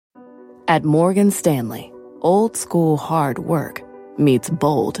At Morgan Stanley, old school hard work meets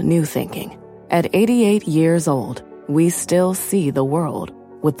bold new thinking. At 88 years old, we still see the world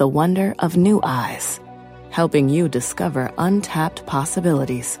with the wonder of new eyes, helping you discover untapped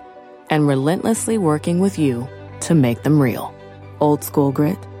possibilities and relentlessly working with you to make them real. Old school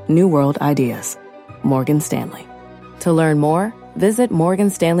grit, new world ideas. Morgan Stanley. To learn more, visit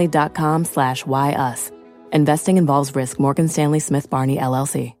morganstanley.com/whyus. Investing involves risk. Morgan Stanley Smith Barney,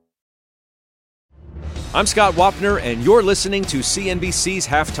 LLC. I'm Scott Wapner, and you're listening to CNBC's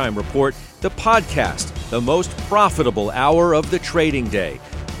Halftime Report, the podcast, the most profitable hour of the trading day.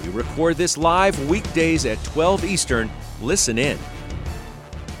 We record this live weekdays at 12 Eastern. Listen in.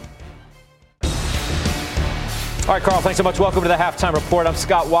 All right, Carl, thanks so much. Welcome to the Halftime Report. I'm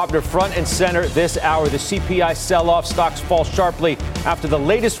Scott Wapner, front and center this hour. The CPI sell-off, stocks fall sharply after the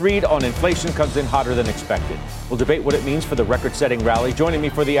latest read on inflation comes in hotter than expected. We'll debate what it means for the record-setting rally. Joining me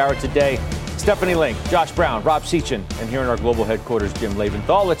for the hour today, Stephanie Link, Josh Brown, Rob Sechan, and here in our global headquarters, Jim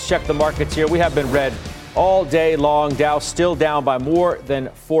Leventhal. Let's check the markets here. We have been red all day long. Dow still down by more than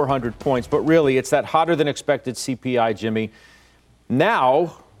 400 points. But really, it's that hotter than expected CPI, Jimmy.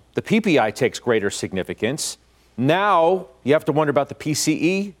 Now, the PPI takes greater significance. Now, you have to wonder about the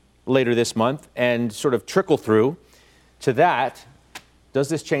PCE later this month and sort of trickle through to that. Does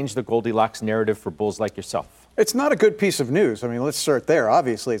this change the Goldilocks narrative for bulls like yourself? It's not a good piece of news. I mean, let's start there.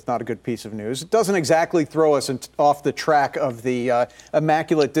 Obviously, it's not a good piece of news. It doesn't exactly throw us off the track of the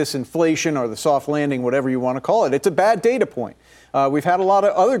immaculate disinflation or the soft landing, whatever you want to call it. It's a bad data point. We've had a lot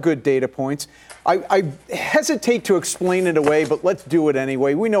of other good data points. I hesitate to explain it away, but let's do it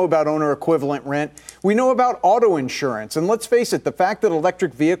anyway. We know about owner equivalent rent. We know about auto insurance. And let's face it, the fact that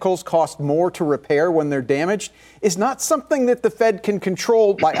electric vehicles cost more to repair when they're damaged is not something that the Fed can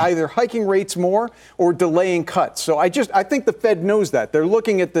control by either hiking rates more or delaying cuts. So I think the Fed knows that. They're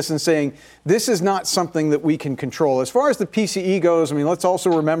looking at this and saying, this is not something that we can control. As far as the PCE goes, I mean, let's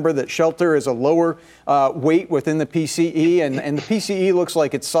also remember that shelter is a lower weight within the PCE, and the PCE looks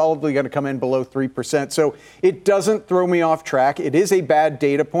like it's solidly going to come in below 3%. So it doesn't throw me off track. It is a bad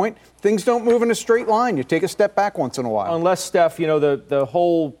data point. Things don't move in a straight line. You take a step back once in a while. Unless, Steph, the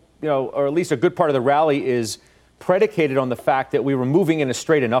whole, or at least a good part of the rally is predicated on the fact that we were moving in a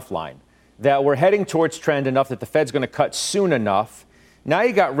straight enough line, that we're heading towards trend enough that the Fed's going to cut soon enough. Now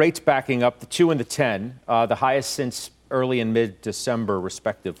you got rates backing up, the 2 and the 10, the highest since early and mid-December,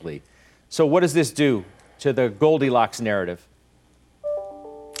 respectively. So what does this do to the Goldilocks narrative?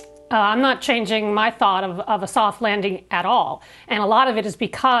 I'm not changing my thought of a soft landing at all. And a lot of it is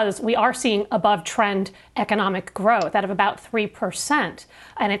because we are seeing above trend economic growth at about 3%.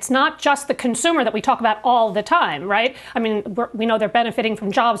 And it's not just the consumer that we talk about all the time, right? I mean, we know they're benefiting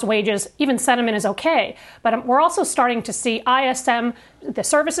from jobs, wages, even sentiment is okay. But we're also starting to see ISM, the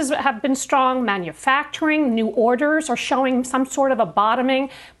services have been strong, manufacturing, new orders are showing some sort of a bottoming.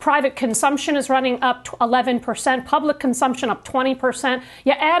 Private consumption is running up 11%, public consumption up 20%.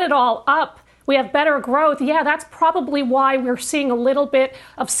 You add it all up, we have better growth. Yeah, that's probably why we're seeing a little bit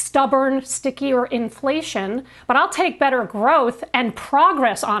of stubborn, stickier inflation. But I'll take better growth and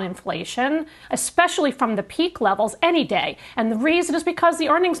progress on inflation, especially from the peak levels, any day. And the reason is because the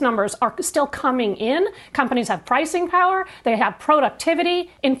earnings numbers are still coming in. Companies have pricing power. They have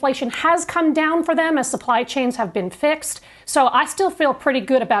productivity. Inflation has come down for them as supply chains have been fixed. So I still feel pretty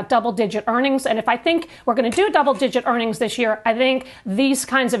good about double-digit earnings. And if I think we're going to do double-digit earnings this year, I think these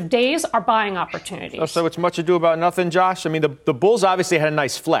kinds of days are buying opportunities. So it's much ado about nothing, Josh. I mean, the bulls obviously had a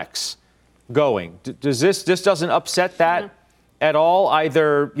nice flex going. Does this doesn't upset that at all,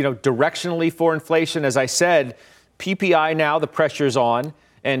 either, directionally for inflation? As I said, PPI now, the pressure's on,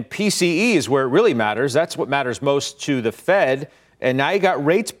 and PCE is where it really matters. That's what matters most to the Fed. And now you got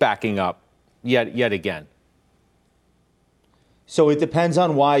rates backing up yet again. So it depends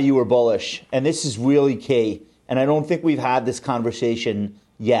on why you were bullish. And this is really key. And I don't think we've had this conversation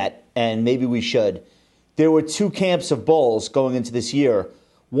yet, and maybe we should. There were two camps of bulls going into this year.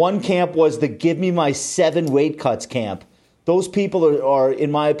 One camp was the give me my 7 rate cuts camp. Those people are,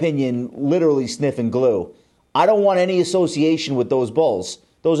 in my opinion, literally sniffing glue. I don't want any association with those bulls.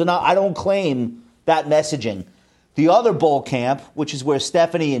 Those are not, I don't claim that messaging. The other bull camp, which is where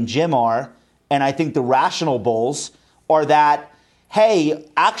Stephanie and Jim are, and I think the rational bulls, are that, hey,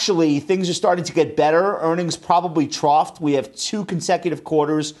 actually, things are starting to get better. Earnings probably troughed. We have 2 consecutive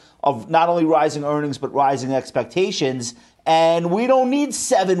quarters of not only rising earnings, but rising expectations. And we don't need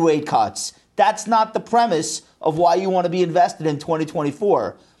 7 rate cuts. That's not the premise of why you want to be invested in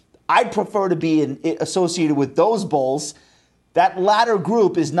 2024. I'd prefer to be associated with those bulls That latter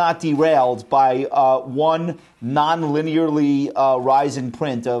group is not derailed by one non-linearly rising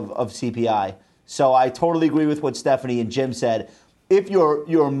print of CPI. So I totally agree with what Stephanie and Jim said. If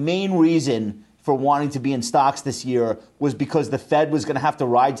your main reason for wanting to be in stocks this year was because the Fed was going to have to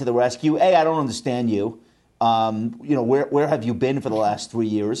ride to the rescue, A, I don't understand you. Where have you been for the last 3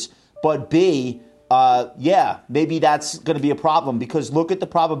 years? But B, maybe that's going to be a problem because look at the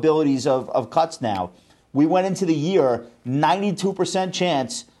probabilities of cuts now. We went into the year 92%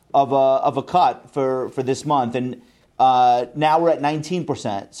 chance of a cut for this month, and now we're at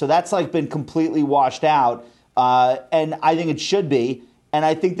 19%. So that's like been completely washed out, and I think it should be. And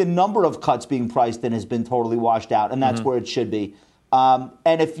I think the number of cuts being priced in has been totally washed out, and that's where it should be.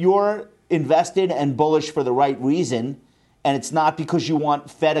 And if you're invested and bullish for the right reason, and it's not because you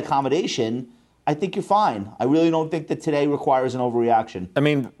want Fed accommodation, I think you're fine. I really don't think that today requires an overreaction. I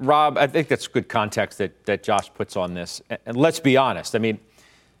mean, Rob, I think that's good context that Josh puts on this. And let's be honest. I mean,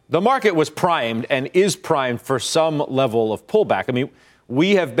 the market was primed and is primed for some level of pullback. I mean,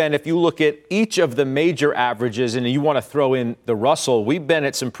 we have been, if you look at each of the major averages and you want to throw in the Russell, we've been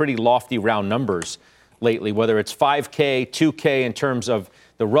at some pretty lofty round numbers lately, whether it's 5K, 2K in terms of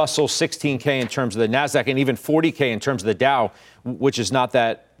the Russell, 16K in terms of the NASDAQ, and even 40K in terms of the Dow, which is not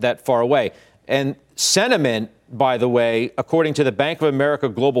that far away. And sentiment, by the way, according to the Bank of America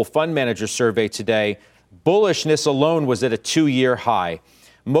Global Fund Manager survey today, bullishness alone was at a 2-year high.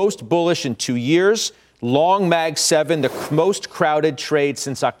 Most bullish in 2 years. Long Mag 7, the most crowded trade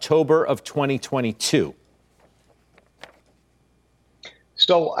since October of 2022.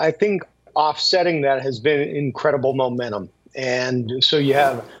 So I think offsetting that has been incredible momentum. And so you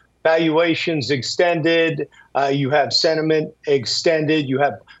have valuations extended, you have sentiment extended, you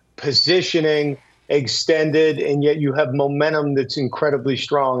have positioning extended, and yet you have momentum that's incredibly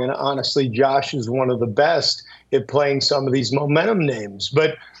strong. And honestly, Josh is one of the best at playing some of these momentum names.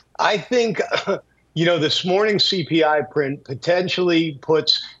 But I think, this morning's CPI print potentially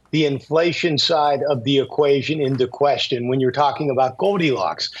puts the inflation side of the equation into question when you're talking about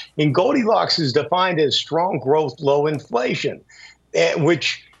Goldilocks. And Goldilocks is defined as strong growth, low inflation,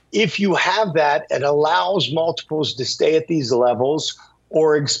 which if you have that, it allows multiples to stay at these levels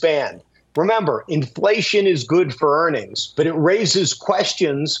or expand. Remember, inflation is good for earnings, but it raises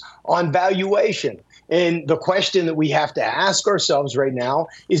questions on valuation. And the question that we have to ask ourselves right now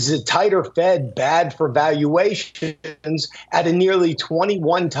is the tighter Fed bad for valuations at a nearly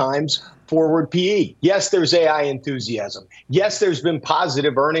 21 times forward PE? Yes, there's AI enthusiasm. Yes, there's been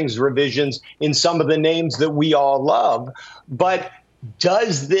positive earnings revisions in some of the names that we all love. But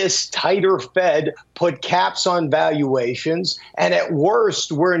does this tighter Fed put caps on valuations? And at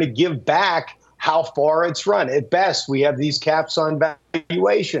worst, we're going to give back how far it's run. At best, we have these caps on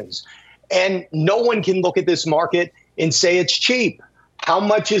valuations. And no one can look at this market and say it's cheap. How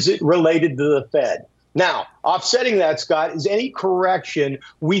much is it related to the Fed? Now, offsetting that, Scott, is any correction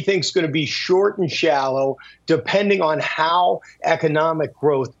we think is going to be short and shallow, depending on how economic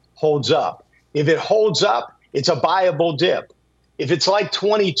growth holds up. If it holds up, it's a buyable dip. If it's like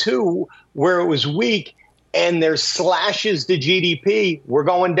 22, where it was weak and there's slashes to GDP, we're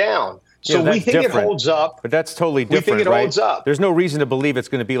going down. So we think it holds up. But that's totally different, we think it right? holds up. There's no reason to believe it's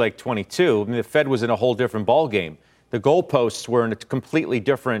going to be like 22. I mean, the Fed was in a whole different ballgame. The goalposts were in a completely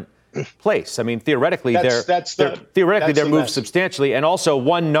different place. I mean, theoretically, they're moved substantially. And also,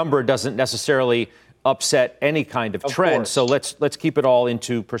 one number doesn't necessarily upset any kind of trend. So let's keep it all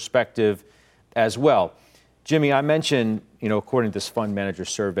into perspective as well. Jimmy, I mentioned, according to this fund manager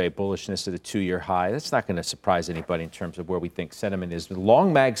survey, bullishness at a 2-year high. That's not going to surprise anybody in terms of where we think sentiment is. The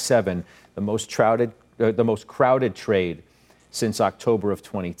Long Mag 7, the most crowded trade since October of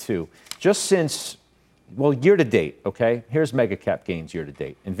 22. Just since, year to date, okay? Here's mega cap gains year to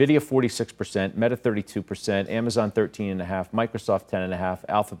date. NVIDIA 46%, Meta 32%, Amazon 13.5%, Microsoft 10.5%,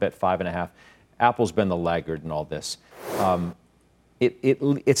 Alphabet 5.5%. Apple's been the laggard in all this.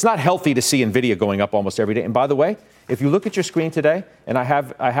 It's not healthy to see NVIDIA going up almost every day. And by the way, if you look at your screen today, and I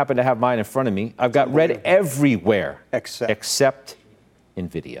happen to have mine in front of me, I've got red everywhere except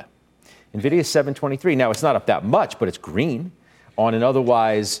NVIDIA. NVIDIA is 723. Now, it's not up that much, but it's green on an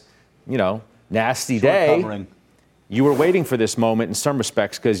otherwise, nasty day. Covering. You were waiting for this moment in some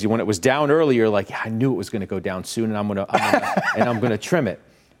respects because when it was down earlier, I knew it was going to go down soon, and I'm going to trim it,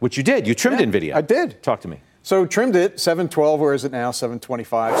 which you did. You trimmed NVIDIA. I did. Talk to me. So trimmed it, 712, where is it now?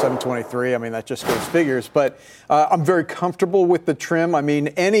 725, 723. I mean, that just goes figures. But I'm very comfortable with the trim. I mean,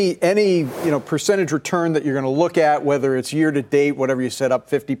 any percentage return that you're going to look at, whether it's year to date, whatever you set up,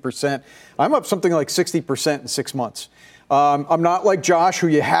 50%. I'm up something like 60% in 6 months. I'm not like Josh, who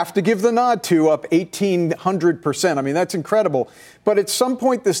you have to give the nod to, up 1,800%. I mean, that's incredible. But at some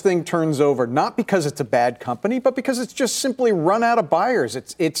point, this thing turns over, not because it's a bad company, but because it's just simply run out of buyers.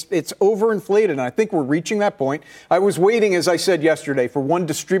 It's overinflated, and I think we're reaching that point. I was waiting, as I said yesterday, for one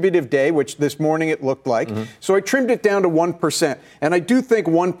distributive day, which this morning it looked like. So I trimmed it down to 1%. And I do think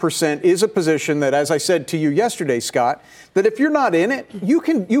 1% is a position that, as I said to you yesterday, Scott, that if you're not in it, you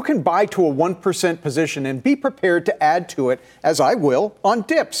can buy to a 1% position and be prepared to add to it, as I will, on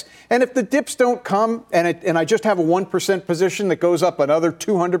dips. And if the dips don't come and I just have a 1% position that goes up another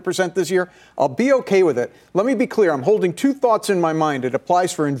 200% this year, I'll be okay with it. Let me be clear. I'm holding two thoughts in my mind. It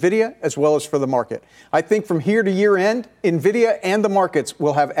applies for NVIDIA as well as for the market. I think from here to year end, NVIDIA and the markets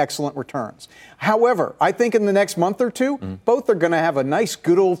will have excellent returns. However, I think in the next month or two, both are going to have a nice,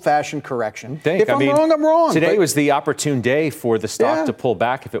 good old-fashioned correction. If I'm wrong, I'm wrong. Today was the opportune day for the stock to pull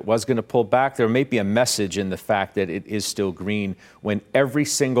back. If it was going to pull back, there may be a message in the fact that it is still green when every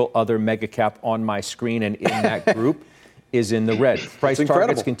single other mega cap on my screen and in that group is in the red. Price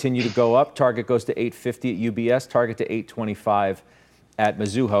targets continue to go up. Target goes to 850 at UBS, target to 825 at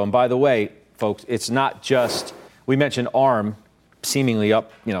Mizuho. And by the way, folks, it's not just, we mentioned ARM seemingly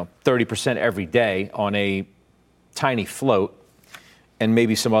up, 30% every day on a tiny float, and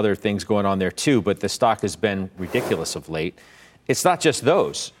maybe some other things going on there too, but the stock has been ridiculous of late. It's not just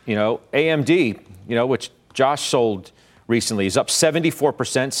those, AMD, which Josh sold recently, is up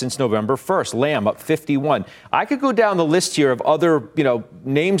 74% since November 1st. Lam up 51. I could go down the list here of other,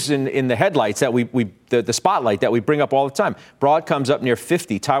 names in the headlights that the spotlight that we bring up all the time. Broadcom's up near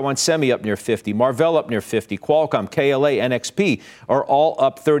 50. Taiwan Semi up near 50. Marvell up near 50. Qualcomm, KLA, NXP are all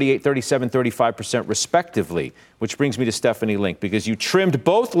up 38, 37, 35% respectively, which brings me to Stephanie Link, because you trimmed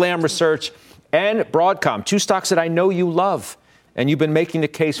both Lam Research and Broadcom, two stocks that I know you love and you've been making the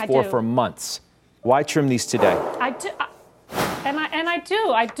case for months. Why trim these today?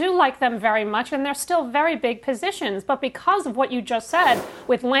 I do like them very much, and they're still very big positions. But because of what you just said,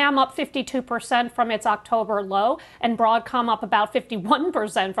 with Lam up 52% from its October low and Broadcom up about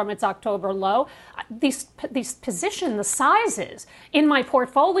 51% from its October low, these position, the sizes in my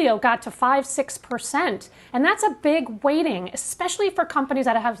portfolio got to 5-6%. And that's a big weighting, especially for companies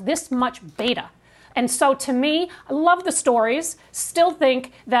that have this much beta. And so to me, I love the stories, still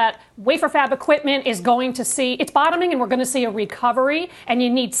think that wafer fab equipment is going to see, it's bottoming and we're going to see a recovery, and you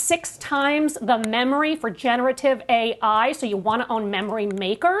need 6 times the memory for generative AI, so you want to own memory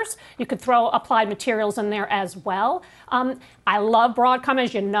makers. You could throw Applied Materials in there as well. I love Broadcom,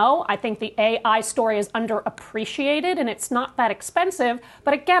 as you know. I think the AI story is underappreciated and it's not that expensive.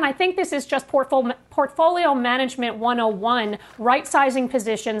 But again, I think this is just portfolio management 101, right-sizing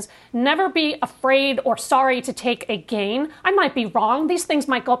positions, never be afraid or sorry to take a gain. I might be wrong. These things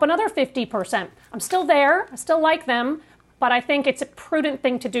might go up another 50%. I'm still there. I still like them. But I think it's a prudent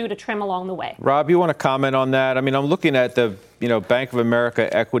thing to do to trim along the way. Rob, you want to comment on that? I mean, I'm looking at the Bank of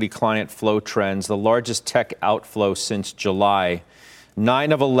America equity client flow trends, the largest tech outflow since July.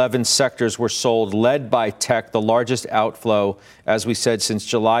 9 of 11 sectors were sold, led by tech, the largest outflow, as we said, since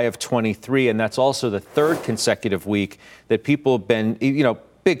July of 23. And that's also the third consecutive week that people have been,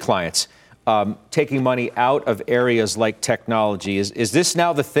 big clients, taking money out of areas like technology. Is this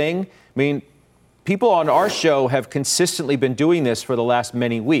now the thing? I mean, people on our show have consistently been doing this for the last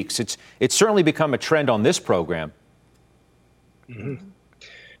many weeks. It's certainly become a trend on this program. Mm-hmm.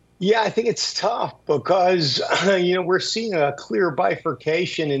 Yeah, I think it's tough because, we're seeing a clear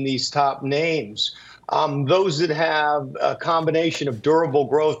bifurcation in these top names. Those that have a combination of durable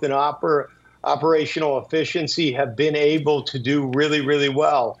growth and operational efficiency have been able to do really, really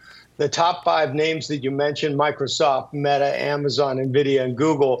well. The top 5 names that you mentioned, Microsoft, Meta, Amazon, NVIDIA, and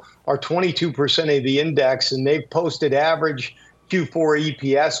Google, are 22% of the index, and they've posted average Q4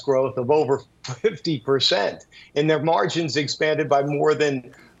 EPS growth of over 50%, and their margins expanded by more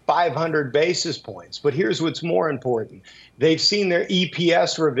than 500 basis points. But here's what's more important. They've seen their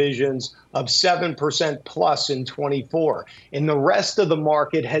EPS revisions of 7% plus in 24, and the rest of the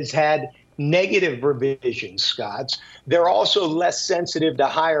market has had negative revisions, Scott. They're also less sensitive to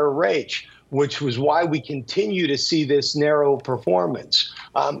higher rates, which was why we continue to see this narrow performance.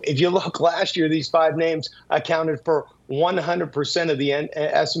 If you look last year, these 5 names accounted for 100% of the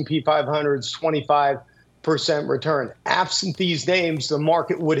S&P 500's 25% return. Absent these names, the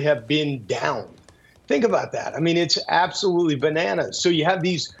market would have been down. Think about that. I mean, it's absolutely bananas. So you have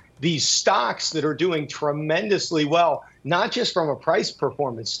these stocks that are doing tremendously well, not just from a price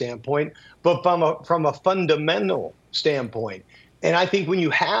performance standpoint, but from a fundamental standpoint. And I think when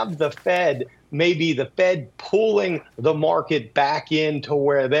you have the Fed, maybe the Fed pulling the market back into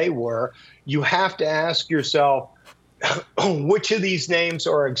where they were, you have to ask yourself, which of these names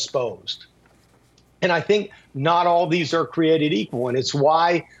are exposed. And I think not all these are created equal. And it's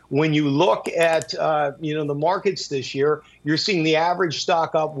why when you look at the markets this year, you're seeing the average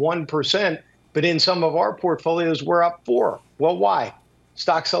stock up 1%, but in some of our portfolios, we're up 4%. Well, why?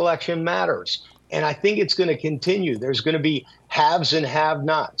 Stock selection matters. And I think it's going to continue. There's going to be haves and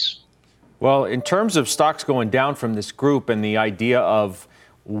have-nots. Well, in terms of stocks going down from this group and the idea of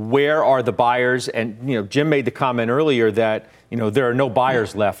where are the buyers, and Jim made the comment earlier that there are no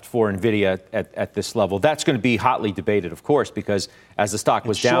buyers left for NVIDIA at this level. That's going to be hotly debated, of course, because as the stock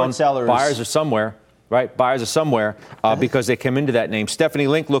was down, buyers are somewhere, right? Buyers are somewhere because they came into that name. Stephanie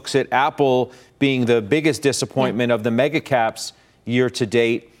Link looks at Apple being the biggest disappointment of the mega caps year to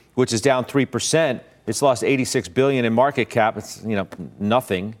date, which is down 3%. It's lost $86 billion in market cap. It's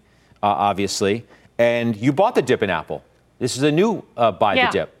nothing, obviously. And you bought the dip in Apple. This is a new buy the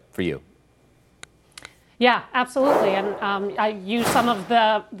dip for you. Yeah, absolutely. And I used some of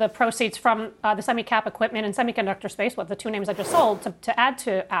the proceeds from the semi-cap equipment and semiconductor space, the two names I just sold, to add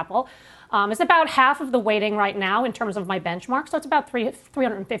to Apple. It's about half of the weighting right now in terms of my benchmark, so it's about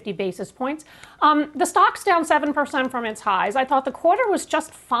 350 basis points. The stock's down 7% from its highs. I thought the quarter was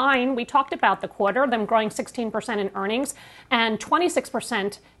just fine. We talked about the quarter, them growing 16% in earnings and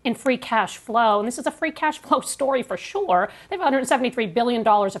 26% in free cash flow. And this is a free cash flow story for sure. They have $173 billion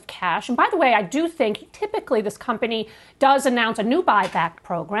of cash. And by the way, I do think typically this company does announce a new buyback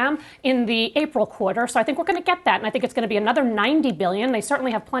program in the April quarter. So I think we're going to get that. And I think it's going to be another $90 billion. They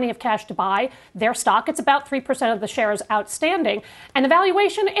certainly have plenty of cash to buy their stock. It's about 3% of the shares outstanding. And the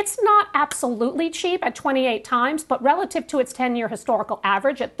valuation, it's not absolutely cheap at 28 times, but relative to its 10-year historical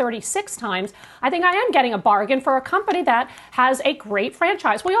average at 36 times, I think I am getting a bargain for a company that has a great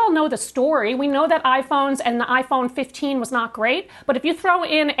franchise. We all know the story. We know that iPhones and the iPhone 15 was not great, but if you throw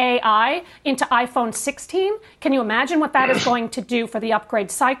in AI into iPhone 16, can you imagine what that is going to do for the upgrade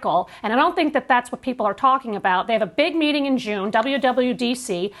cycle? And I don't think that that's what people are talking about. They have a big meeting in June,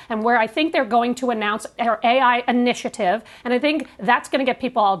 WWDC, and where I think they're going to announce their AI initiative, and I think that's going to get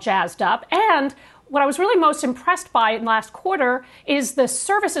people all jazzed up. And what I was really most impressed by in last quarter is the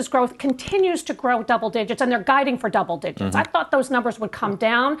services growth continues to grow double digits, and they're guiding for double digits. I thought those numbers would come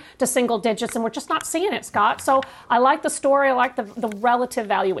down to single digits, and we're just not seeing it, Scott. So I like the story. I like the relative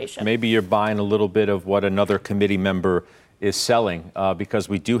valuation. Maybe you're buying a little bit of what another committee member is selling because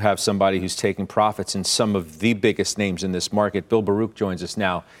we do have somebody who's taking profits in some of the biggest names in this market. Bill Baruch joins us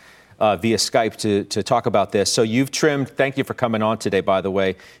now via Skype to talk about this. So you've trimmed, thank you for coming on today, by the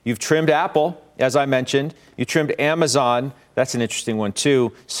way. You've trimmed Apple, as I mentioned. You trimmed Amazon. That's an interesting one,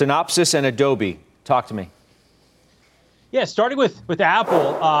 too. Synopsys and Adobe. Talk to me. Yeah, starting with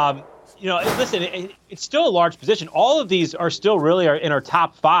Apple, listen, it's still a large position. All of these are still really in our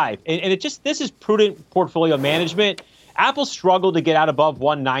top five. And this is prudent portfolio management. Apple struggled to get out above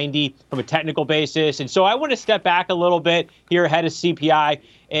 190 from a technical basis. And so I want to step back a little bit here ahead of CPI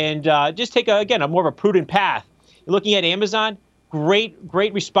and just take, a more of a prudent path. Looking at Amazon, great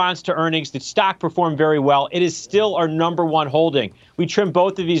response to earnings. The stock performed very well. It is still our number one holding. We trimmed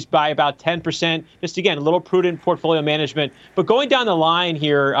both of these by about 10%. Just, again, a little prudent portfolio management. But going down the line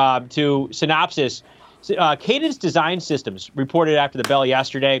here to Synopsys, Cadence Design Systems reported after the bell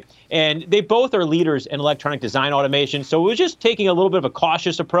yesterday, and they both are leaders in electronic design automation. So we're just taking a little bit of a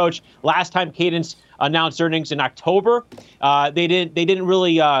cautious approach. Last time Cadence announced earnings in October, they didn't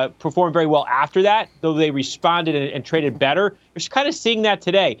really perform very well after that, though they responded and traded better. We're just kind of seeing that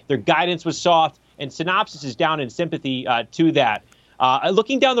today. Their guidance was soft, and Synopsys is down in sympathy to that.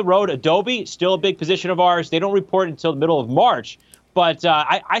 Looking down the road, Adobe, still a big position of ours. They don't report until the middle of March. But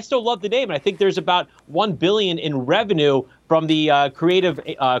I still love the name, and I think there's about $1 billion in revenue from the creative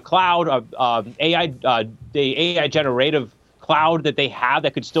cloud, AI, the AI generative cloud that they have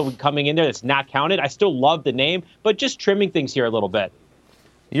that could still be coming in there that's not counted. I still love the name, but just trimming things here a little bit.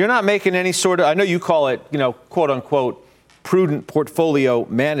 You're not making any sort of, I know you call it, quote unquote, prudent portfolio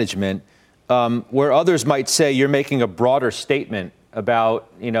management, where others might say you're making a broader statement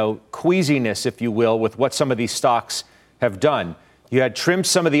about, queasiness, if you will, with what some of these stocks have done. You had trimmed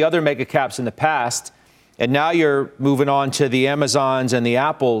some of the other mega caps in the past, and now you're moving on to the Amazons and the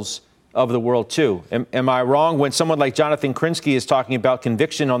Apples of the world, too. Am I wrong when someone like Jonathan Krinsky is talking about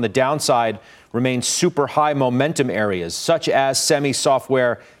conviction on the downside remains super high momentum areas, such as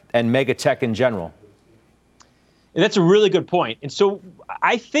semi-software and mega tech in general? And that's a really good point. And so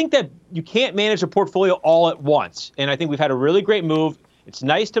I think that you can't manage a portfolio all at once. And I think we've had a really great move. It's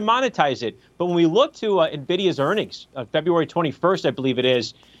nice to monetize it. But when we look to NVIDIA's earnings, February 21st, I believe it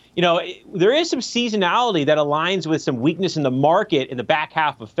is, there is some seasonality that aligns with some weakness in the market in the back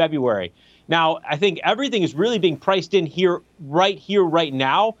half of February. Now, I think everything is really being priced in here, right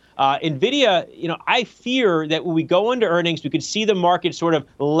now. NVIDIA, I fear that when we go into earnings, we could see the market sort of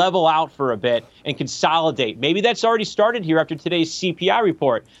level out for a bit and consolidate. Maybe that's already started here after today's CPI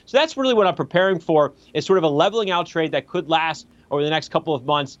report. So that's really what I'm preparing for, is sort of a leveling out trade that could last over the next couple of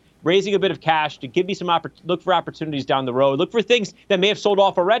months, raising a bit of cash to give me some look for opportunities down the road, look for things that may have sold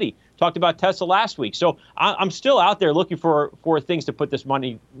off already. Talked about Tesla last week. So I'm still out there looking for things to put this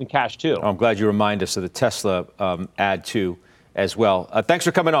money in cash, too. I'm glad you remind us of the Tesla ad, too, as well. Thanks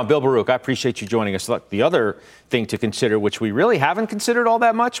for coming on, Bill Baruch. I appreciate you joining us. Look, the other thing to consider, which we really haven't considered all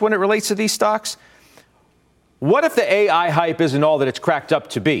that much when it relates to these stocks, what if the AI hype isn't all that it's cracked up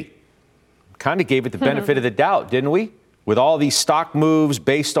to be? Kind of gave it the benefit of the doubt, didn't we? With all these stock moves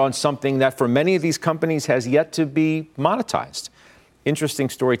based on something that for many of these companies has yet to be monetized. Interesting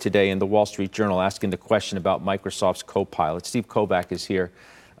story today in the Wall Street Journal asking the question about Microsoft's Copilot. Steve Kovach is here,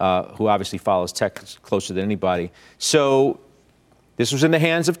 who obviously follows tech closer than anybody. So this was in the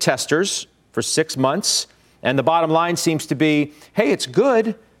hands of testers for 6 months. And the bottom line seems to be, hey, it's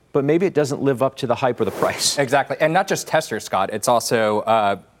good, but maybe it doesn't live up to the hype or the price. Exactly. And not just testers, Scott. It's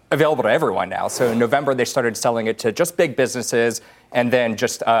also available to everyone now. So in November, they started selling it to just big businesses. And then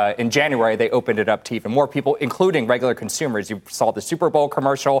just in January, they opened it up to even more people, including regular consumers. You saw the Super Bowl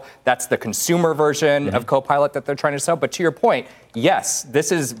commercial. That's the consumer version of Copilot that they're trying to sell. But to your point, yes,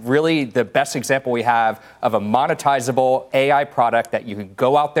 this is really the best example we have of a monetizable AI product that you can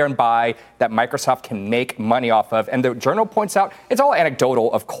go out there and buy, that Microsoft can make money off of. And the journal points out, it's all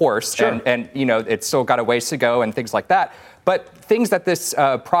anecdotal, of course. Sure. And it's still got a ways to go and things like that. But things that this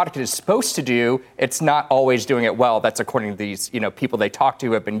product is supposed to do, it's not always doing it well. That's according to these people they talk to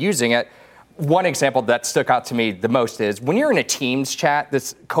who have been using it. One example that stuck out to me the most is when you're in a Teams chat,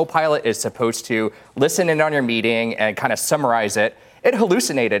 this Copilot is supposed to listen in on your meeting and kind of summarize it. It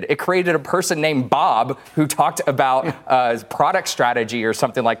hallucinated. It created a person named Bob who talked about product strategy or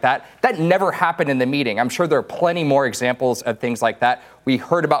something like that. That never happened in the meeting. I'm sure there are plenty more examples of things like that. We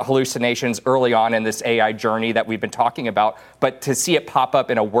heard about hallucinations early on in this AI journey that we've been talking about, but to see it pop up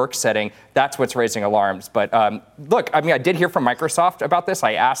in a work setting, that's what's raising alarms. But look, I did hear from Microsoft about this.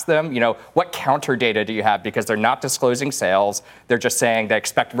 I asked them, what counter data do you have? Because they're not disclosing sales. They're just saying they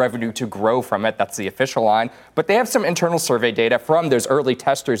expect revenue to grow from it. That's the official line. But they have some internal survey data from those early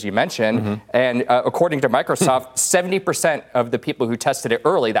testers you mentioned. And according to Microsoft, 70% of the people who tested it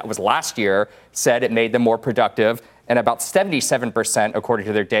early, that was last year, said it made them more productive. And about 77%, according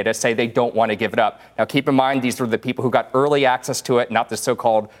to their data, say they don't want to give it up. Now, keep in mind, these were the people who got early access to it, not the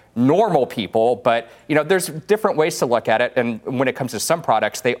so-called normal people. But, there's different ways to look at it. And when it comes to some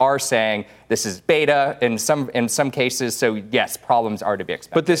products, they are saying this is beta in some cases. So, yes, problems are to be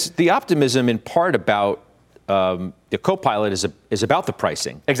expected. But the optimism in part about the Copilot is about the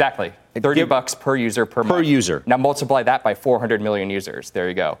pricing. Exactly. $30 per user per month. Per user. Now multiply that by 400 million users. There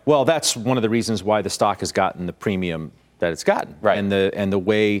you go. Well, that's one of the reasons why the stock has gotten the premium that it's gotten, right? And the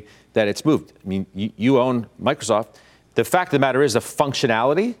way that it's moved. I mean, you own Microsoft. The fact of the matter is, the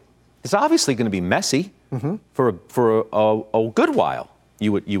functionality is obviously going to be messy for a good while.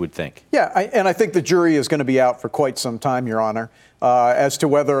 You would think. Yeah, and I think the jury is going to be out for quite some time, Your Honor, as to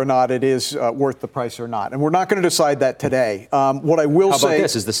whether or not it is worth the price or not. And we're not going to decide that today. What I will say... How about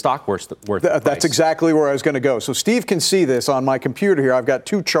this? Is the stock worth the price? That's exactly where I was going to go. So Steve can see this on my computer here. I've got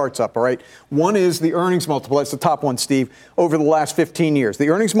two charts up, all right? One is the earnings multiple. That's the top one, Steve, over the last 15 years. The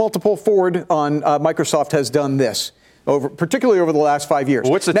earnings multiple forward on Microsoft has done this. Particularly over the last 5 years.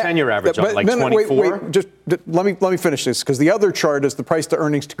 Well, what's the 10-year average on, like 24? Wait, just let me finish this, because the other chart is the price to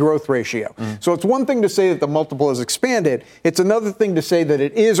earnings to growth ratio. So it's one thing to say that the multiple has expanded. It's another thing to say that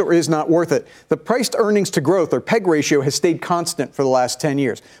it is or is not worth it. The price to earnings to growth, or PEG ratio, has stayed constant for the last 10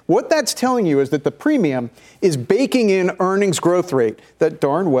 years. What that's telling you is that the premium is baking in earnings growth rate that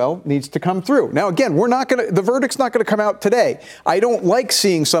darn well needs to come through. Now, again, the verdict's not going to come out today. I don't like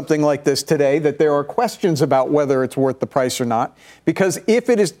seeing something like this today, that there are questions about whether it's worth the price or not, because if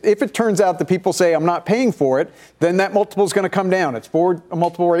it turns out that people say I'm not paying for it, then that multiple is going to come down. Its forward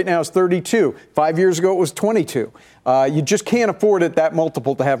multiple right now is 32. 5 years ago it was 22. You just can't afford at that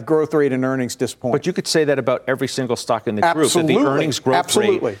multiple to have growth rate and earnings disappoint. But you could say that about every single stock in the group, that the earnings growth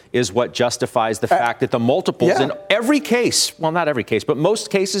rate is what justifies the fact that the multiples in every case, well, not every case, but most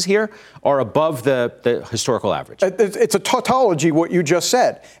cases here are above the historical average. It's a tautology, what you just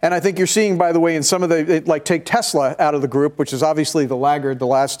said. And I think you're seeing, by the way, in some of take Tesla out of the group, which is obviously the laggard the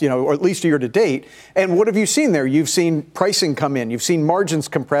last, or at least year to date. And what have you seen there? You've seen pricing come in. You've seen margins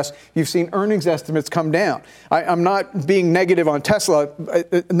compress. You've seen earnings estimates come down. I'm not not being negative on Tesla,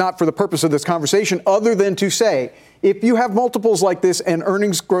 not for the purpose of this conversation, other than to say, if you have multiples like this and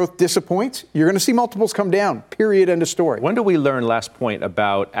earnings growth disappoints, you're going to see multiples come down, period, end of story. When do we learn, last point,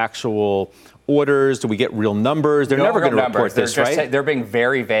 about actual orders? Do we get real numbers? They're never going to report this, right? They're being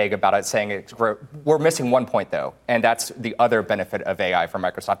very vague about it, saying it's growth. We're missing one point, though, and that's the other benefit of AI for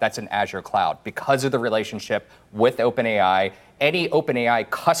Microsoft. That's in Azure Cloud. Because of the relationship with OpenAI, any OpenAI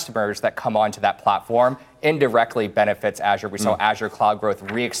customers that come onto that platform indirectly benefits Azure. We saw Azure Cloud growth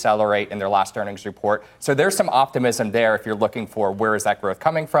reaccelerate in their last earnings report. So there's some optimism there if you're looking for where is that growth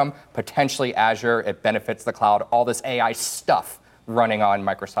coming from. Potentially Azure, it benefits the cloud. All this AI stuff running on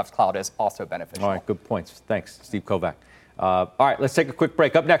Microsoft's cloud is also beneficial. All right, good points. Thanks, Steve Kovac. All right, let's take a quick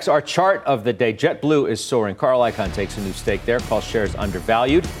break. Up next, our chart of the day. JetBlue is soaring. Carl Icahn takes a new stake there, calls shares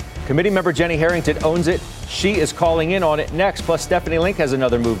undervalued. Committee member Jenny Harrington owns it. She is calling in on it next. Plus, Stephanie Link has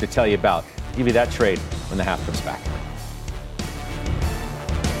another move to tell you about. I'll give you that trade when the half comes back.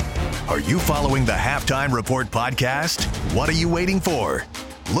 Are you following the Halftime Report podcast? What are you waiting for?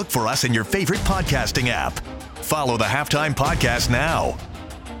 Look for us in your favorite podcasting app. Follow the Halftime Podcast now.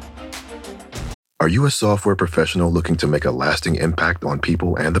 Are you a software professional looking to make a lasting impact on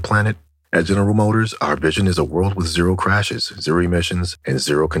people and the planet? At General Motors, our vision is a world with zero crashes, zero emissions, and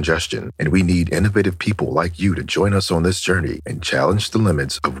zero congestion. And we need innovative people like you to join us on this journey and challenge the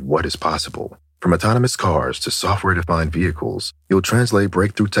limits of what is possible. From autonomous cars to software-defined vehicles, you'll translate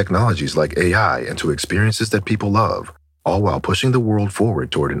breakthrough technologies like AI into experiences that people love, all while pushing the world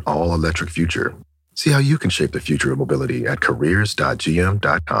forward toward an all-electric future. See how you can shape the future of mobility at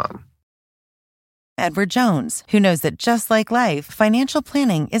careers.gm.com. Edward Jones, who knows that just like life, financial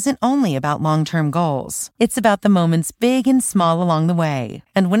planning isn't only about long-term goals. It's about the moments big and small along the way.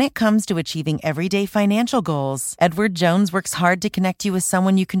 And when it comes to achieving everyday financial goals, Edward Jones works hard to connect you with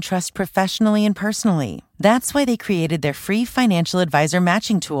someone you can trust professionally and personally. That's why they created their free financial advisor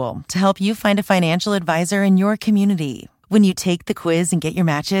matching tool to help you find a financial advisor in your community. When you take the quiz and get your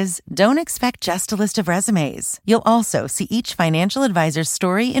matches, don't expect just a list of resumes. You'll also see each financial advisor's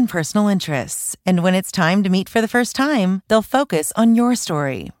story and personal interests. And when it's time to meet for the first time, they'll focus on your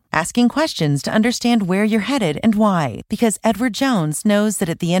story, asking questions to understand where you're headed and why. Because Edward Jones knows that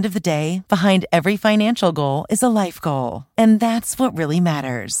at the end of the day, behind every financial goal is a life goal. And that's what really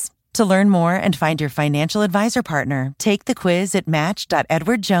matters. To learn more and find your financial advisor partner, take the quiz at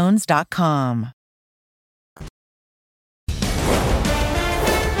match.edwardjones.com.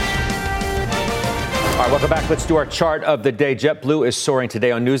 All right, welcome back. Let's do our chart of the day. JetBlue is soaring today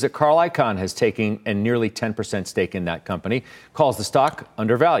on news that Carl Icahn has taken a nearly 10% stake in that company, calls the stock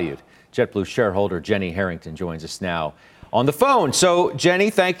undervalued. JetBlue shareholder Jenny Harrington joins us now on the phone. So, Jenny,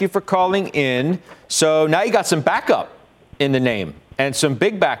 thank you for calling in. So now you got some backup in the name, and some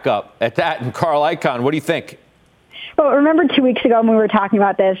big backup at that. And Carl Icahn, what do you think? Well, remember 2 weeks ago when we were talking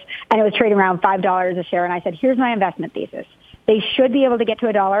about this, and it was trading around $5 a share, and I said, here's my investment thesis. They should be able to get to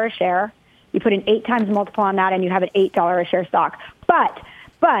 $1 a share. You put an 8 times multiple on that, and you have an $8 a share stock. But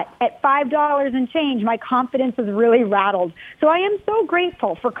at $5 and change, my confidence was really rattled. So I am so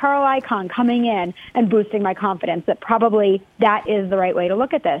grateful for Carl Icahn coming in and boosting my confidence that probably that is the right way to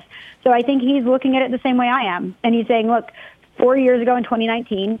look at this. So I think he's looking at it the same way I am. And he's saying, look, 4 years ago in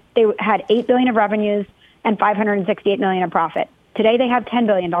 2019, they had $8 billion of revenues and $568 million of profit. Today they have $10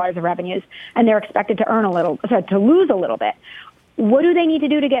 billion of revenues, and they're expected to lose a little bit. What do they need to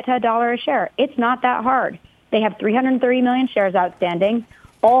do to get to $1 a share? It's not that hard. They have 330 million shares outstanding.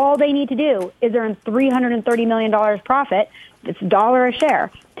 All they need to do is earn $330 million profit. It's $1 a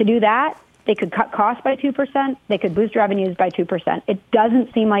share. To do that, they could cut costs by 2%. They could boost revenues by 2%. It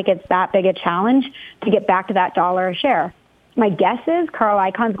doesn't seem like it's that big a challenge to get back to that $1 a share. My guess is Carl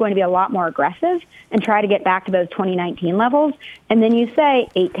Icahn's going to be a lot more aggressive and try to get back to those 2019 levels. And then you say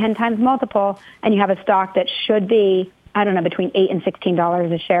 8-10 times multiple, and you have a stock that should be, I don't know, between $8 and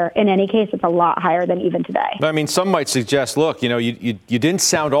 $16 a share. In any case, it's a lot higher than even today. I mean, some might suggest, look, you didn't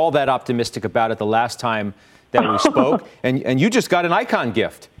sound all that optimistic about it the last time that we spoke, and you just got an Icahn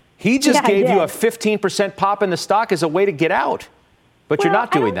gift. He just gave you a 15% pop in the stock as a way to get out, but you're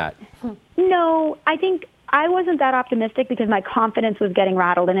not doing that. No, I think I wasn't that optimistic because my confidence was getting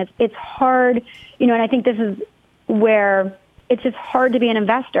rattled, and it's hard, and I think this is where it's just hard to be an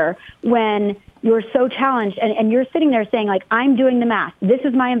investor when you're so challenged and you're sitting there saying, like, I'm doing the math. This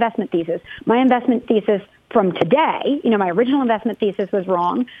is my investment thesis. My investment thesis from today, my original investment thesis was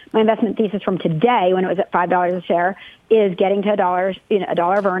wrong. My investment thesis from today, when it was at $5 a share, is getting to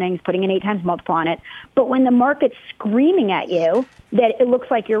 $1 of earnings, putting an 8 times multiple on it. But when the market's screaming at you that it looks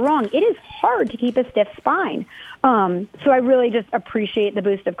like you're wrong, it is hard to keep a stiff spine. So I really just appreciate the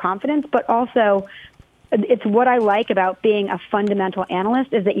boost of confidence, but also It's what I like about being a fundamental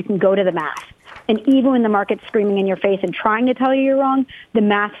analyst is that you can go to the math. And even when the market's screaming in your face and trying to tell you you're wrong, the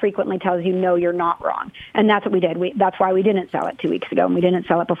math frequently tells you, no, you're not wrong. And that's what we did. That's why we didn't sell it 2 weeks ago, and we didn't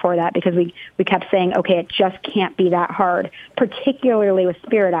sell it before that, because we kept saying, okay, it just can't be that hard, particularly with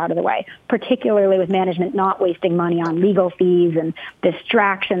Spirit out of the way, particularly with management not wasting money on legal fees and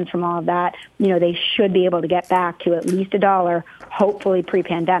distractions from all of that. They should be able to get back to at least $1, hopefully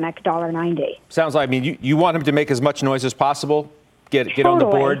pre-pandemic, $1.90. Sounds like, you want him to make as much noise as possible, get on the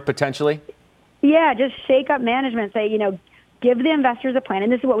board potentially? Yeah, just shake up management. Say, give the investors a plan.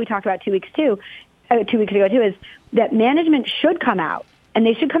 And this is what we talked about 2 weeks ago too, is that management should come out, and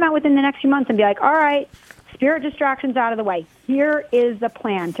they should come out within the next few months and be like, all right, Spirit distractions out of the way. Here is the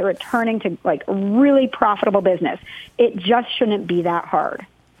plan to returning to really profitable business. It just shouldn't be that hard.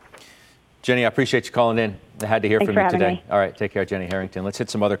 Jenny, I appreciate you calling in. I had to hear from you today. Me. All right, take care, Jenny Harrington. Let's hit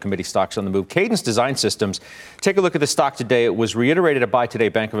some other committee stocks on the move. Cadence Design Systems. Take a look at the stock today. It was reiterated a buy today.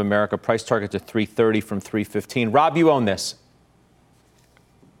 Bank of America price target to $330 from $315. Rob, you own this.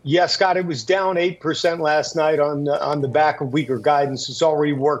 Yeah, Scott, it was down 8% last night on the back of weaker guidance. It's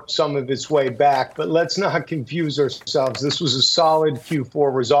already worked some of its way back, but let's not confuse ourselves. This was a solid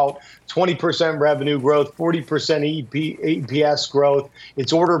Q4 result, 20% revenue growth, 40% EPS growth.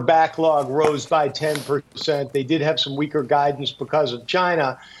 Its order backlog rose by 10%. They did have some weaker guidance because of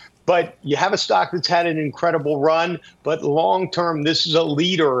China. But you have a stock that's had an incredible run, but long-term, this is a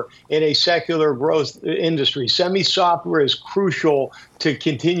leader in a secular growth industry. Semi-software is crucial to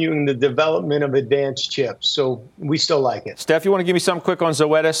continuing the development of advanced chips, so we still like it. Steph, you want to give me something quick on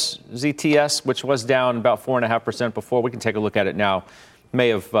Zoetis, ZTS, which was down about 4.5% before? We can take a look at it now. May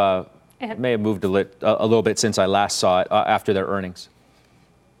have moved a little bit since I last saw it after their earnings.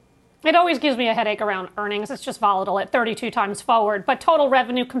 It always gives me a headache around earnings. It's just volatile at 32 times forward. But total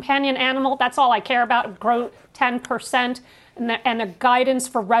revenue, companion animal, that's all I care about. Grow 10%. And the guidance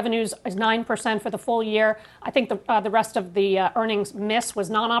for revenues is 9% for the full year. I think the rest of the earnings miss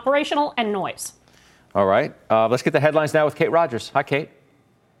was non-operational and noise. All right. Let's get the headlines now with Kate Rogers. Hi, Kate.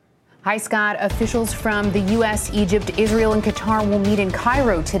 Hi, Scott. Officials from the U.S., Egypt, Israel, and Qatar will meet in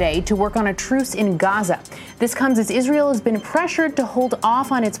Cairo today to work on a truce in Gaza. This comes as Israel has been pressured to hold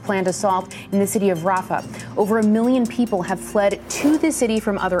off on its planned assault in the city of Rafah. Over 1 million people have fled to the city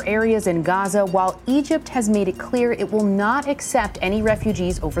from other areas in Gaza, while Egypt has made it clear it will not accept any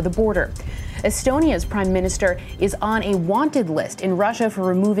refugees over the border. Estonia's prime minister is on a wanted list in Russia for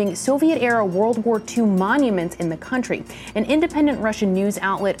removing Soviet-era World War II monuments in the country. An independent Russian news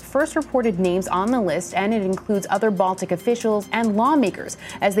outlet first reported names on the list, and it includes other Baltic officials and lawmakers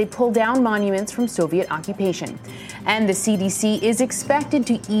as they pull down monuments from Soviet occupation. And the CDC is expected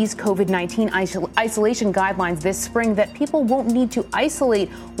to ease COVID-19 isolation guidelines this spring, that people won't need to isolate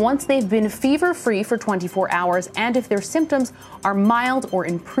once they've been fever-free for 24 hours and if their symptoms are mild or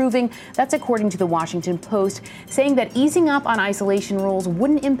improving. That's according to the Washington Post, saying that easing up on isolation rules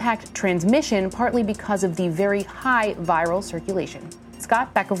wouldn't impact transmission, partly because of the very high viral circulation.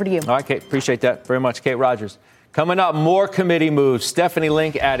 Scott, back over to you. All right, Kate, appreciate that very much. Kate Rogers. Coming up, more committee moves. Stephanie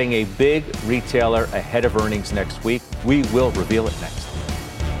Link adding a big retailer ahead of earnings next week. We will reveal it next.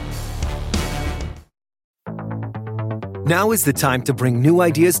 Now is the time to bring new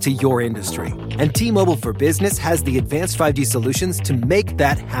ideas to your industry. And T-Mobile for Business has the advanced 5G solutions to make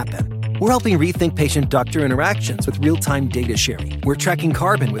that happen. We're helping rethink patient-doctor interactions with real-time data sharing. We're tracking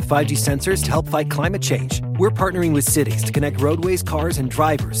carbon with 5G sensors to help fight climate change. We're partnering with cities to connect roadways, cars, and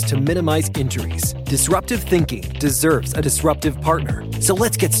drivers to minimize injuries. Disruptive thinking deserves a disruptive partner. So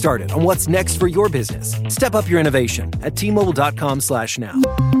let's get started on what's next for your business. Step up your innovation at T-Mobile.com/now.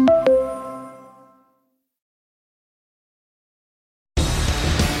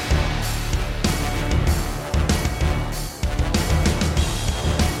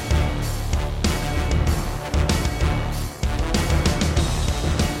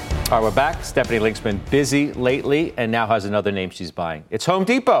 All right, we're back. Stephanie Link's been busy lately and now has another name she's buying. It's Home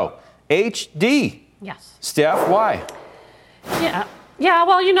Depot, HD. Yes. Steph, why? Yeah,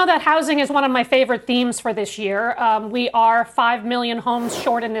 well, you know that housing is one of my favorite themes for this year. We are 5 million homes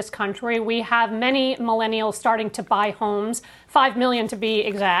short in this country. We have many millennials starting to buy homes, 5 million to be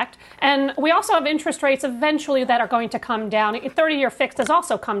exact. And we also have interest rates eventually that are going to come down. 30-year fixed has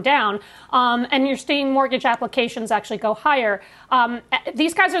also come down, and you're seeing mortgage applications actually go higher.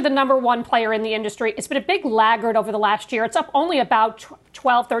 These guys are the number one player in the industry. It's been a big laggard over the last year. It's up only about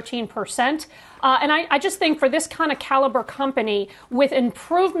 12, 13%. And I just think for this kind of caliber company, with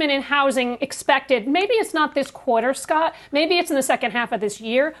improvement in housing expected, maybe it's not this quarter, Scott, maybe it's in the second half of this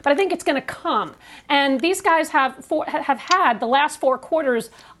year, but I think it's going to come. And these guys have had the last 4 quarters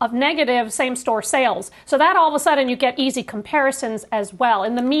of negative same-store sales. So that all of a sudden you get easy comparisons as well.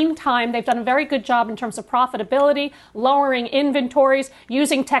 In the meantime, they've done a very good job in terms of profitability, lowering inventories,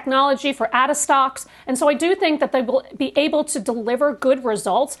 using technology for out-of-stocks. And so I do think that they will be able to deliver good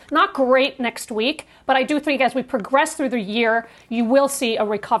results. Not great next week, but I do think as we progress through the year, you will see a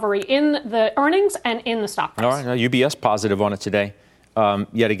recovery in the earnings and in the stock price. All right, now UBS positive on it today,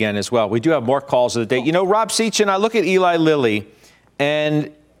 yet again as well. We do have more calls of the day. You know, Rob Sechin, I look at Eli Lilly,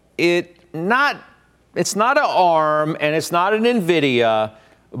 and it's not an ARM and it's not an NVIDIA,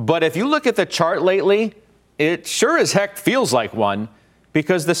 but if you look at the chart lately, it sure as heck feels like one,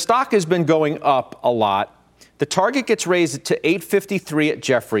 because the stock has been going up a lot. The target gets raised to 853 at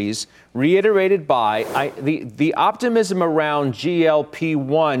Jefferies, reiterated by the optimism around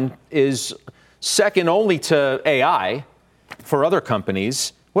GLP-1 is second only to AI for other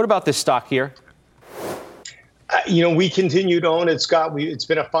companies. What about this stock here? We continue to own it, Scott. It's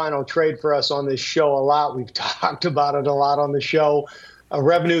been a final trade for us on this show a lot. We've talked about it a lot on the show.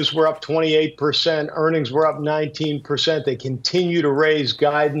 Revenues were up 28%. Earnings were up 19%. They continue to raise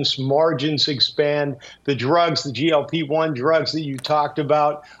guidance. Margins expand. The drugs, the GLP-1 drugs that you talked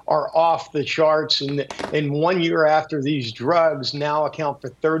about, are off the charts. And 1 year after, these drugs now account for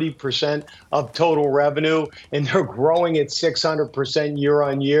 30% of total revenue, and they're growing at 600% year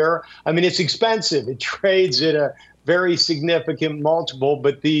on year. I mean, it's expensive. It trades at a very significant multiple,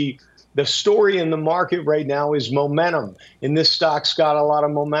 but the story in the market right now is momentum, and this stock's got a lot of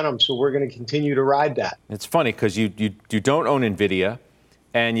momentum, so we're going to continue to ride that. It's funny because you don't own NVIDIA,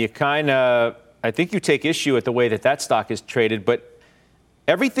 and you I think you take issue at the way that stock is traded, but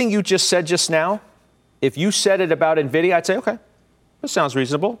everything you just said just now, if you said it about NVIDIA, I'd say, okay, that sounds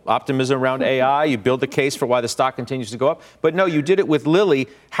reasonable. Optimism around AI, you build the case for why the stock continues to go up. But no, you did it with Lilly.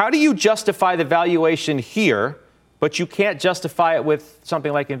 How do you justify the valuation here, but you can't justify it with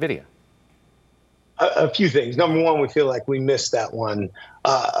something like NVIDIA? A few things. Number one, we feel like we missed that one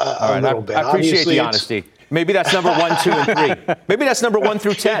a little bit. I appreciate the honesty. Maybe that's number 1, 2, and 3. Maybe that's number 1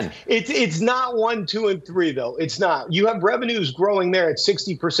 through 10. It's not 1, 2, and 3, though. It's not. You have revenues growing there at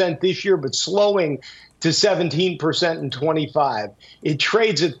 60% this year, but slowing to 17% in 25. It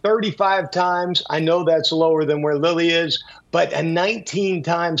trades at 35 times. I know that's lower than where Lilly is, but a 19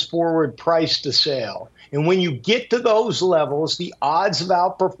 times forward price to sale. And when you get to those levels, the odds of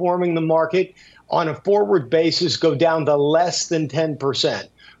outperforming the market on a forward basis go down to less than 10%.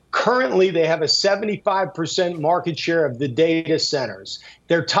 Currently, they have a 75% market share of the data centers.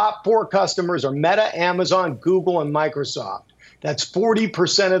 Their top 4 customers are Meta, Amazon, Google, and Microsoft. That's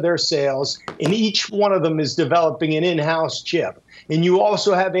 40% of their sales, and each one of them is developing an in-house chip. And you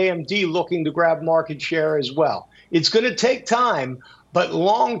also have AMD looking to grab market share as well. It's going to take time, but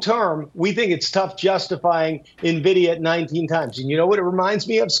long term, we think it's tough justifying NVIDIA at 19 times. And you know what it reminds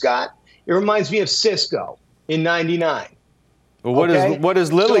me of, Scott? It reminds me of Cisco in 99. Well, what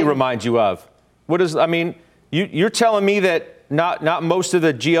does Lilly remind you of? You're telling me that not most of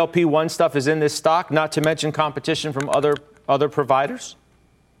the GLP-1 stuff is in this stock, not to mention competition from other providers?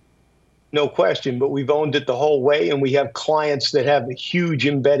 No question, but we've owned it the whole way, and we have clients that have huge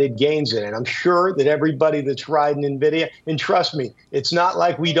embedded gains in it. I'm sure that everybody that's riding NVIDIA, and trust me, it's not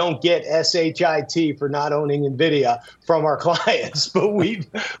like we don't get SHIT for not owning NVIDIA from our clients, but we've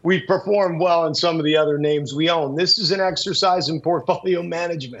performed well in some of the other names we own. This is an exercise in portfolio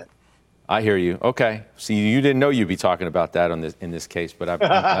management. I hear you. Okay. See, you didn't know you'd be talking about that in this case, but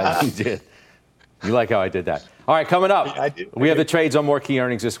you did. You like how I did that. All right, coming up, we have the trades on more key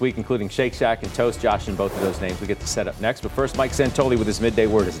earnings this week, including Shake Shack and Toast. Josh and both of those names we get to set up next. But first, Mike Santoli with his midday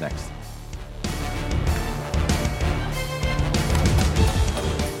word is next.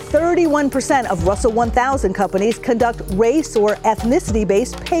 31% of Russell 1000 companies conduct race or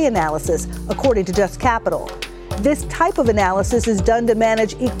ethnicity-based pay analysis, according to Just Capital. This type of analysis is done to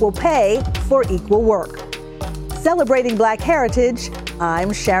manage equal pay for equal work. Celebrating Black heritage,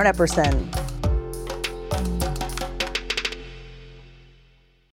 I'm Sharon Epperson.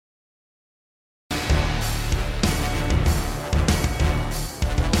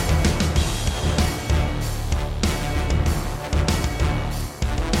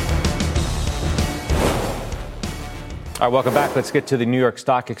 All right, welcome back. Let's get to the New York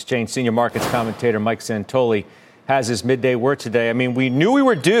Stock Exchange. Senior markets commentator Mike Santoli has his midday word today. I mean, we knew we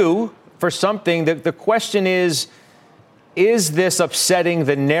were due for something. The question is this upsetting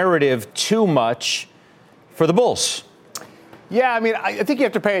the narrative too much for the bulls? Yeah, I mean, I think you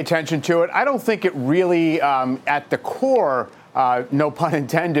have to pay attention to it. I don't think it really, at the core, no pun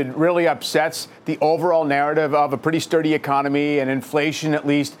intended, really upsets the overall narrative of a pretty sturdy economy and inflation, at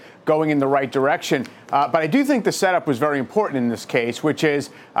least, going in the right direction. But I do think the setup was very important in this case, which is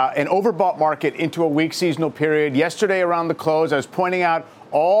an overbought market into a weak seasonal period. Yesterday around the close, I was pointing out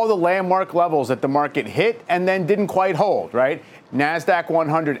all the landmark levels that the market hit and then didn't quite hold, right? NASDAQ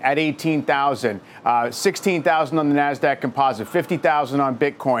 100 at 18,000, 16,000 on the NASDAQ Composite, 50,000 on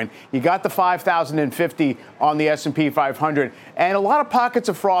Bitcoin. You got the 5,050 on the S&P 500, and a lot of pockets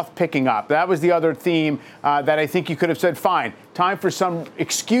of froth picking up. That was the other theme that I think you could have said, fine, time for some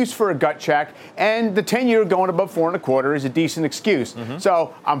excuse for a gut check, and the 10-year going above 4.25 is a decent excuse.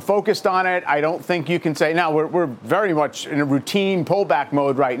 So I'm focused on it. I don't think you can say, now we're very much in a routine pullback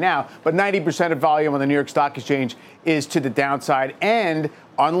mode right now, but 90% of volume on the New York Stock Exchange is to the downside. And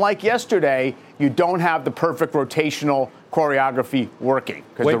unlike yesterday, you don't have the perfect rotational choreography working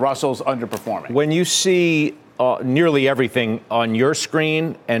because the Russell's underperforming. When you see nearly everything on your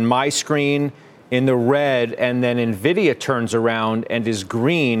screen and my screen in the red, and then NVIDIA turns around and is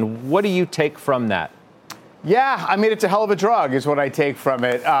green, what do you take from that? Yeah, I mean, it's a hell of a drug is what I take from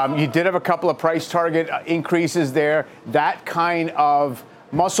it. You did have a couple of price target increases there. That kind of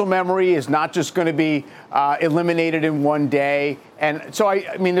muscle memory is not just going to be eliminated in one day. And so,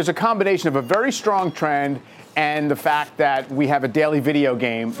 I mean, there's a combination of a very strong trend and the fact that we have a daily video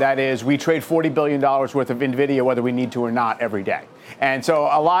game. That is, we trade $40 billion worth of NVIDIA, whether we need to or not, every day. And so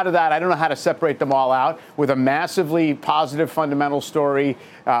a lot of that, I don't know how to separate them all out with a massively positive fundamental story.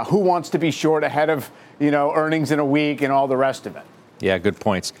 Who wants to be short ahead of, earnings in a week and all the rest of it? Yeah, good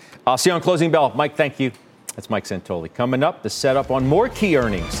points. I'll see you on Closing Bell. Mike, thank you. That's Mike Santoli. Coming up, the setup on more key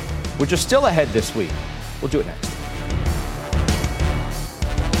earnings, which are still ahead this week. We'll do it next.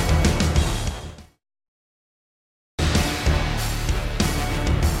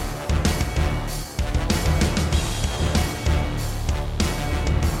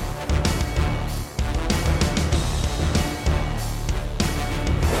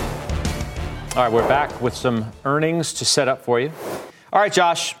 All right, we're back with some earnings to set up for you. All right,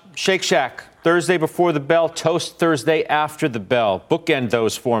 Josh, Shake Shack, Thursday before the bell, Toast Thursday after the bell. Bookend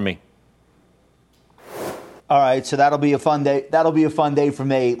those for me. All right, so that'll be a fun day. That'll be a fun day for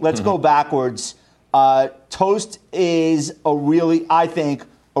me. Let's go backwards. Toast is I think,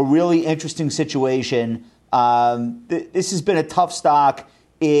 a really interesting situation. This has been a tough stock.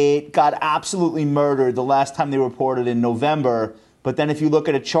 It got absolutely murdered the last time they reported in November. But then if you look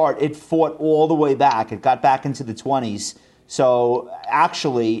at a chart, it fought all the way back. It got back into the 20s. So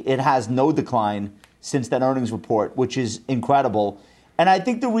actually, it has no decline since that earnings report, which is incredible. And I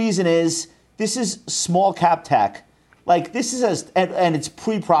think the reason is this is small cap tech. Like this is and it's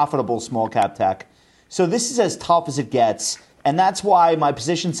pre-profitable small cap tech. So this is as tough as it gets. And that's why my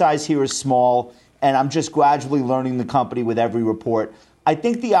position size here is small. And I'm just gradually learning the company with every report. I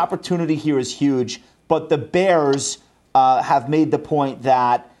think the opportunity here is huge. But the bears have made the point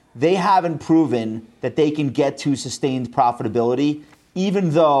that they haven't proven that they can get to sustained profitability,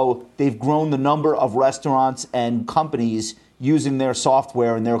 even though they've grown the number of restaurants and companies using their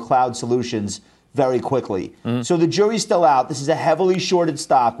software and their cloud solutions very quickly. So the jury's still out. This is a heavily shorted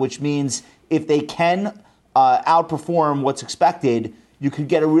stock, which means if they can outperform what's expected, you could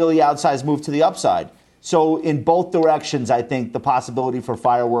get a really outsized move to the upside. So in both directions, I think the possibility for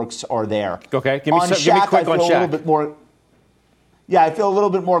fireworks are there. Okay, give me quick on Shack. I feel a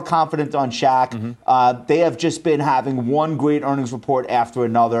little bit more confident on Shack. They have just been having one great earnings report after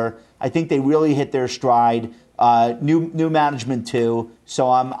another. I think they really hit their stride. New management too.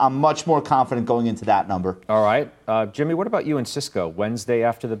 So I'm much more confident going into that number. All right, Jimmy. What about you and Cisco? Wednesday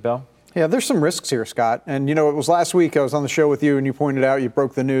after the bell. Yeah, there's some risks here, Scott. And, it was last week I was on the show with you and you pointed out, you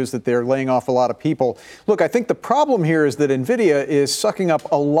broke the news that they're laying off a lot of people. Look, I think the problem here is that NVIDIA is sucking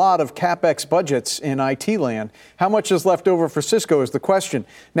up a lot of CapEx budgets in IT land. How much is left over for Cisco is the question.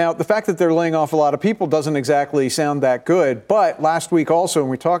 Now, the fact that they're laying off a lot of people doesn't exactly sound that good. But last week also, when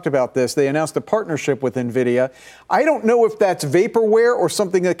we talked about this, they announced a partnership with NVIDIA. I don't know if that's vaporware or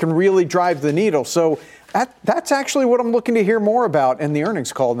something that can really drive the needle. So that's actually what I'm looking to hear more about in the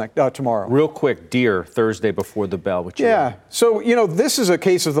earnings call tomorrow. Real quick, Deere, Thursday before the bell. So, this is a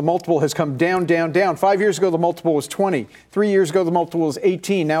case of the multiple has come down, down, down. 5 years ago, the multiple was 20. 3 years ago, the multiple was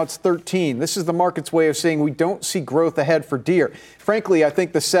 18. Now it's 13. This is the market's way of saying we don't see growth ahead for Deere. Frankly, I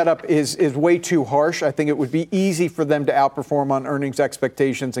think the setup is way too harsh. I think it would be easy for them to outperform on earnings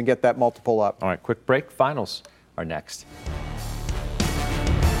expectations and get that multiple up. All right, quick break. Finals are next.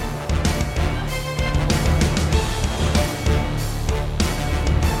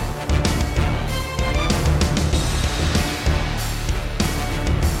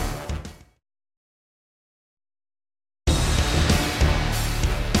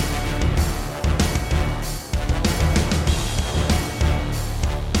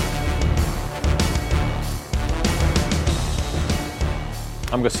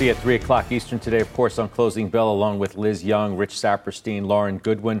 I'm going to see you at 3 o'clock Eastern today, of course, on Closing Bell, along with Liz Young, Rich Saperstein, Lauren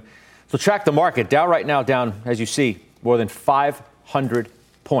Goodwin. So track the market. Dow right now down, as you see, more than 500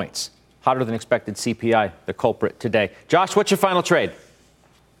 points. Hotter than expected CPI, the culprit today. Josh, what's your final trade?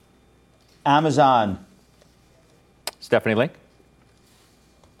 Amazon. Stephanie Link?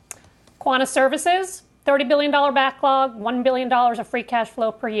 Quanta Services, $30 billion backlog, $1 billion of free cash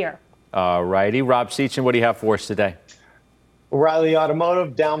flow per year. All righty. Rob Sechan, what do you have for us today? O'Reilly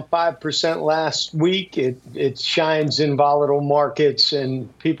Automotive down 5% last week. It shines in volatile markets,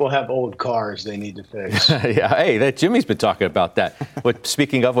 and people have old cars they need to fix. Yeah, hey, Jimmy's been talking about that. But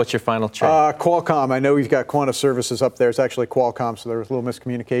speaking of, what's your final trade? Qualcomm. I know we've got Quanta Services up there. It's actually Qualcomm, so there was a little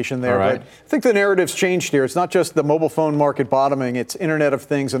miscommunication there. All right. But I think the narrative's changed here. It's not just the mobile phone market bottoming. It's Internet of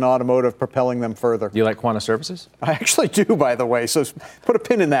Things and automotive propelling them further. Do you like Quanta Services? I actually do, by the way. So put a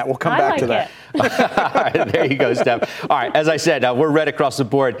pin in that. We'll come back to that. All right, there you go, Steph. All right, as I said, we're red across the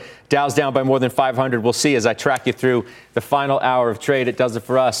board. Dow's down by more than 500. We'll see as I track you through the final hour of trade. It does it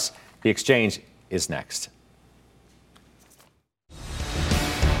for us. The exchange is next.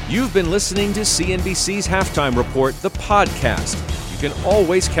 You've been listening to CNBC's Halftime Report, the podcast. You can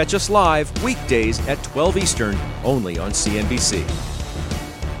always catch us live weekdays at 12 Eastern, only on CNBC.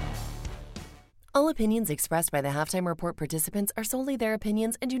 All opinions expressed by the Halftime Report participants are solely their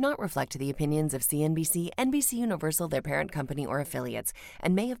opinions and do not reflect the opinions of CNBC, NBC Universal, their parent company, or affiliates,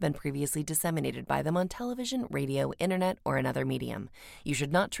 and may have been previously disseminated by them on television, radio, internet, or another medium. You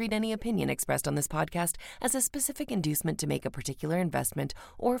should not treat any opinion expressed on this podcast as a specific inducement to make a particular investment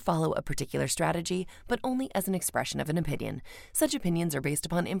or follow a particular strategy, but only as an expression of an opinion. Such opinions are based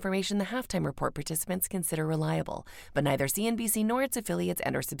upon information the Halftime Report participants consider reliable, but neither CNBC nor its affiliates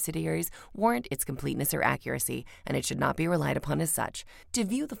and or subsidiaries warrant its completeness or accuracy, and it should not be relied upon as such. To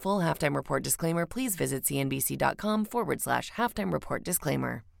view the full Halftime Report disclaimer, please visit cnbc.com/halftime report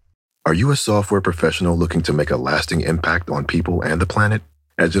disclaimer. Are you a software professional looking to make a lasting impact on people and the planet?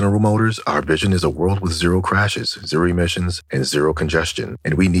 At General Motors, our vision is a world with zero crashes, zero emissions, and zero congestion.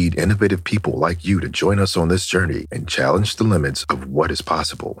 And we need innovative people like you to join us on this journey and challenge the limits of what is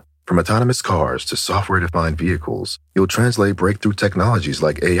possible. From autonomous cars to software-defined vehicles, you'll translate breakthrough technologies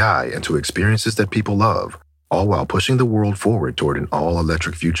like AI into experiences that people love, all while pushing the world forward toward an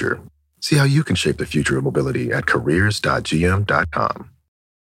all-electric future. See how you can shape the future of mobility at careers.gm.com.